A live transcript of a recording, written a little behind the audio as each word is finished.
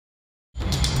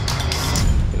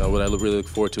what I really look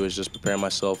forward to is just preparing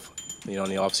myself, in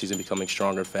the offseason, becoming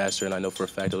stronger and faster, and I know for a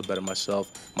fact it'll better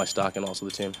myself, my stock, and also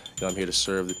the team. I'm here to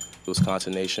serve the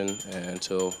Wisconsin nation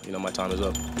until, my time is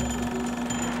up.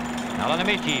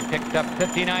 Montee picked up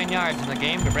 59 yards in the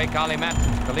game to break Ollie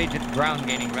Matson's collegiate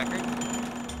ground-gaining record. And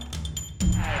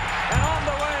on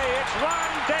the way, it's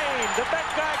Ron Dane. The big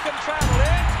guy can travel.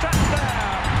 It's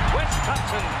touchdown,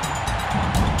 Wisconsin.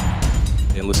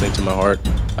 And listening to my heart,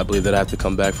 I believe that I have to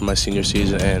come back for my senior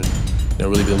season and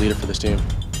really be a leader for this team.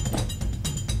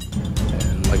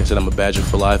 And like I said, I'm a Badger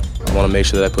for life. I want to make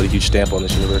sure that I put a huge stamp on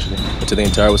this university. And to the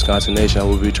entire Wisconsin nation, I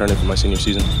will be returning for my senior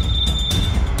season.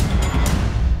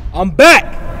 I'm back!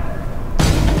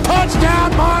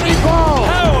 Touchdown, Montee Ball!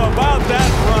 How about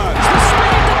that run?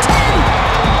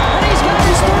 And he's got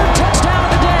his third touchdown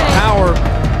of the day. Power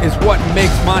is what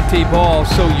makes Montee Ball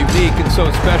so unique and so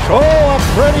special. Oh, a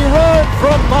pretty run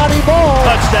from Montee Ball.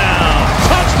 Touchdown.